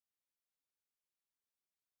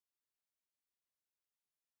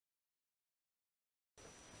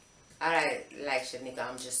Alright, like Shanika,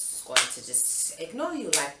 I'm just going to just ignore you,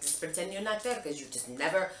 like just pretend you're not there because you just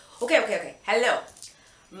never. Okay. Hello,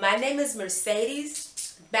 my name is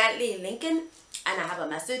Mercedes Bentley Lincoln, and I have a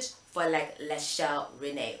message for like LaShell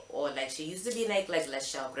Renee, or like she used to be like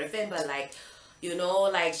LaShell Griffin, but like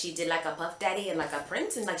like she did like a Puff Daddy and like a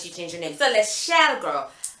Prince, and like she changed her name. So LaShell girl,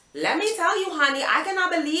 let me tell you, honey, I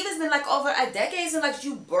cannot believe it's been like over a decade since like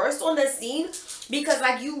you burst on the scene because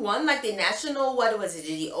like you won like the national, what was it,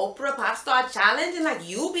 the Oprah Pop Star Challenge, and like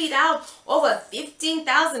you beat out over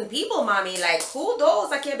 15,000 people, mommy. Like who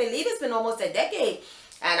knows? I can't believe it's been almost a decade.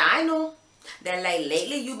 And I know that like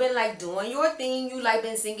lately you've been like doing your thing. You like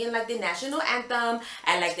been singing like the national anthem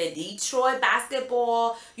and like the Detroit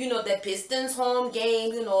basketball, the Pistons home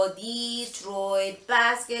game, Detroit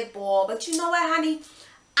basketball. But you know what, honey?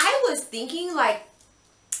 I was thinking like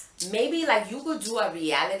maybe like you could do a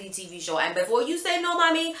reality TV show. And before you say no,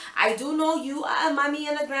 mommy, I do know you are a mommy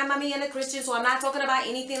and a grandmommy and a Christian, so I'm not talking about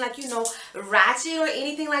anything like ratchet or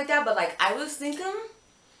anything like that. But like I was thinking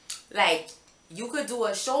like you could do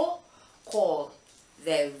a show called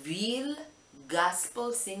The Real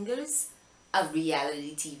Gospel Singers of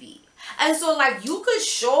Reality TV. And so like you could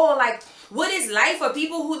show like what it's like for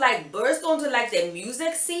people who like burst onto like the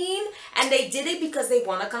music scene, and they did it because they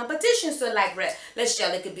won a competition. So like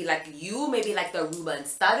LaShell, it could be like you, maybe like the Ruben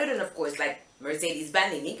Studdard, and of course like Mercedes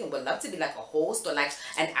Bentley Lincoln would love to be like a host or like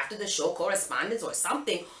an after the show correspondent or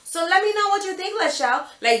something. So let me know what you think, LaShell.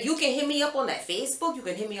 Like you can hit me up on that Facebook, you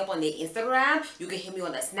can hit me up on the Instagram, you can hit me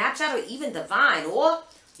on the Snapchat or even the Vine, or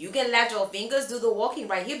you can let your fingers do the walking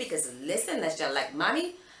right here. Because listen, LaShell, like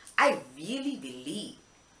mommy, I really believe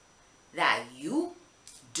that you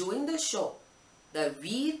doing the show, The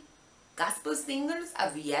Real Gospel Singers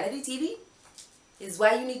of Reality TV, is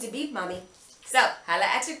where you need to be, mommy. So, holla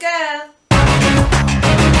at your girl.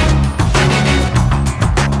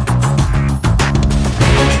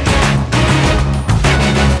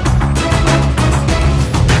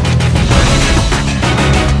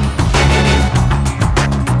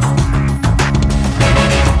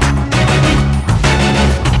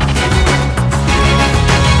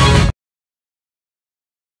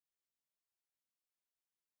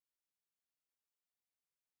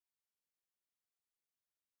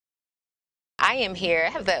 I am here. I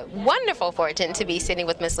have the wonderful fortune to be sitting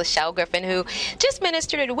with Miss LaShell Griffin, who just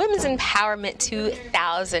ministered at Women's Empowerment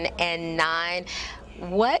 2009.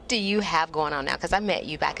 What do you have going on now? Because I met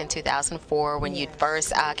you back in 2004 when you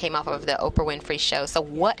first came off of the Oprah Winfrey Show. So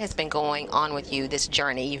what has been going on with you, this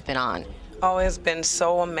journey you've been on? Oh, it's been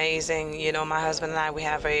so amazing. My husband and I, we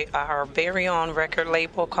have our very own record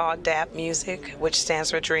label called DAP Music, which stands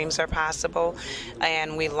for Dreams Are Possible.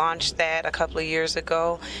 And we launched that a couple of years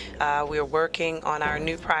ago. We're working on our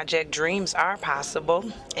new project, Dreams Are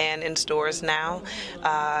Possible, and in stores now.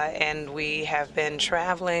 And we have been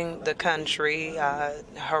traveling the country,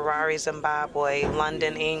 Harare, Zimbabwe,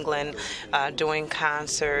 London, England, doing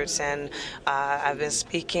concerts. And I've been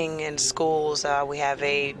speaking in schools. We have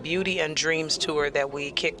a Beauty and Dreams tour that we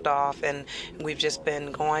kicked off, and we've just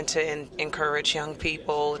been going to encourage young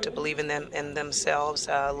people to believe in themselves,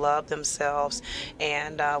 love themselves.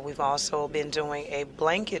 And we've also been doing a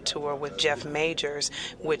blanket tour with Jeff Majors,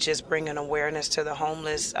 which is bringing awareness to the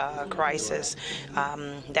homeless crisis.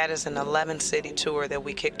 That is an 11-city tour that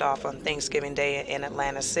we kicked off on Thanksgiving Day in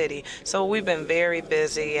Atlanta City. So we've been very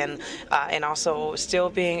busy, and also still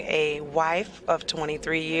being a wife of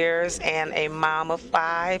 23 years and a mom of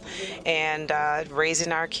 5, and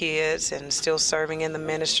raising our kids and still serving in the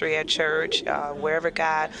ministry at church. Wherever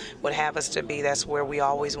God would have us to be, that's where we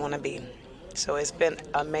always want to be. So it's been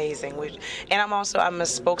amazing. And I'm a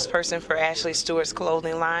spokesperson for Ashley Stewart's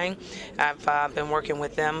clothing line. I've been working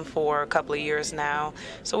with them for a couple of years now.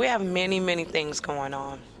 So we have many, many things going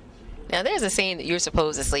on. Now, there's a saying that you're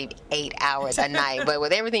supposed to sleep 8 hours a night, but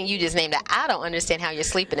with everything you just named, I don't understand how you're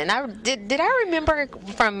sleeping. And did I remember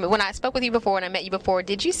from when I spoke with you before and I met you before,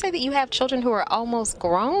 did you say that you have children who are almost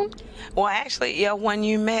grown? Well, actually, yeah, when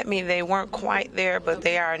you met me, they weren't quite there, but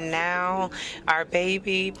they are now. Our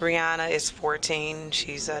baby, Brianna, is 14.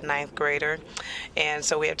 She's a 9th grader. And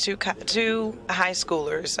so we have two high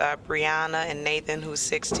schoolers, Brianna and Nathan, who's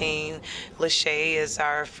 16. LaShay is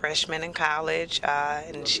our freshman in college,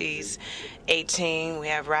 and she's 18. We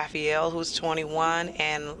have Raphael, who's 21,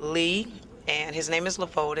 and Lee, and his name is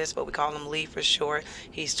LaFotis, but we call him Lee for short.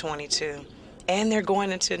 He's 22. And they're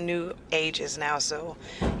going into new ages now, so,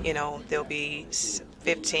 they'll be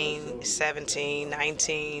 15, 17,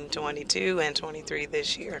 19, 22, and 23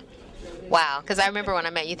 this year. Wow, because I remember when I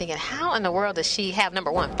met you thinking, how in the world does she have,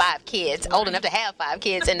 number one, 5 kids, old enough to have 5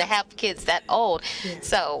 kids, and to have kids that old? Yes.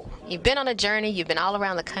 So you've been on a journey, you've been all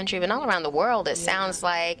around the country, you've been all around the world, it sounds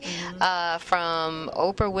like, from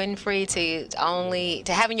Oprah Winfrey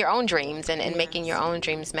to having your own dreams and making your own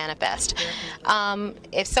dreams manifest.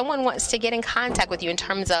 If someone wants to get in contact with you in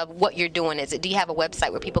terms of what you're doing, do you have a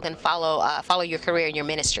website where people can follow your career and your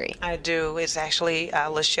ministry? I do. It's actually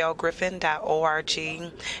LaShellGriffin.org.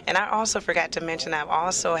 And I also forgot to mention I've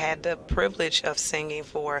also had the privilege of singing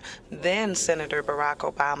for then Senator Barack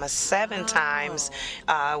Obama 7 times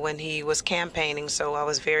when he was campaigning. So I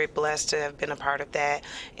was very blessed to have been a part of that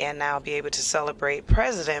and now be able to celebrate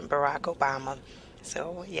President Barack Obama.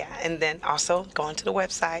 So yeah, and then also going to the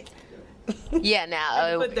website. Yeah,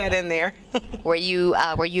 now put that in there. Were you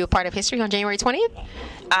a part of history on January 20th?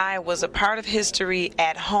 I was a part of history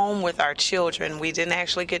at home with our children. We didn't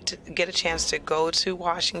actually get a chance to go to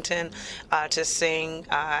Washington to sing.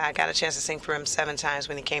 I got a chance to sing for him 7 times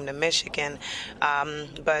when he came to Michigan,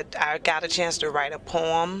 but I got a chance to write a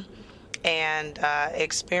poem and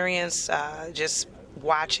experience just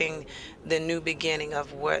watching the new beginning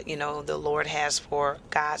of what the Lord has for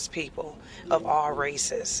God's people of all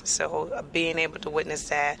races. So being able to witness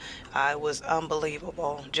that was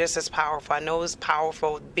unbelievable, just as powerful. I know it was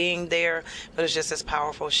powerful being there, but it's just as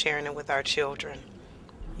powerful sharing it with our children.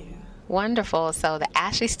 Wonderful. So the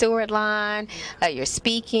Ashley Stewart line, you're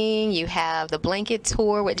speaking, you have the Blanket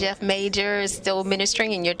Tour with Jeff Majors, still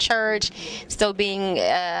ministering in your church, still being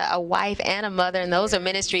a wife and a mother, and those are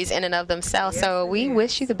ministries in and of themselves. Yes, so we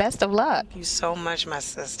wish you the best of luck. Thank you so much, my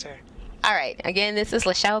sister. All right. Again, this is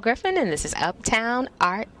LaShell Griffin, and this is Uptown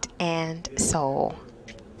Art and Soul.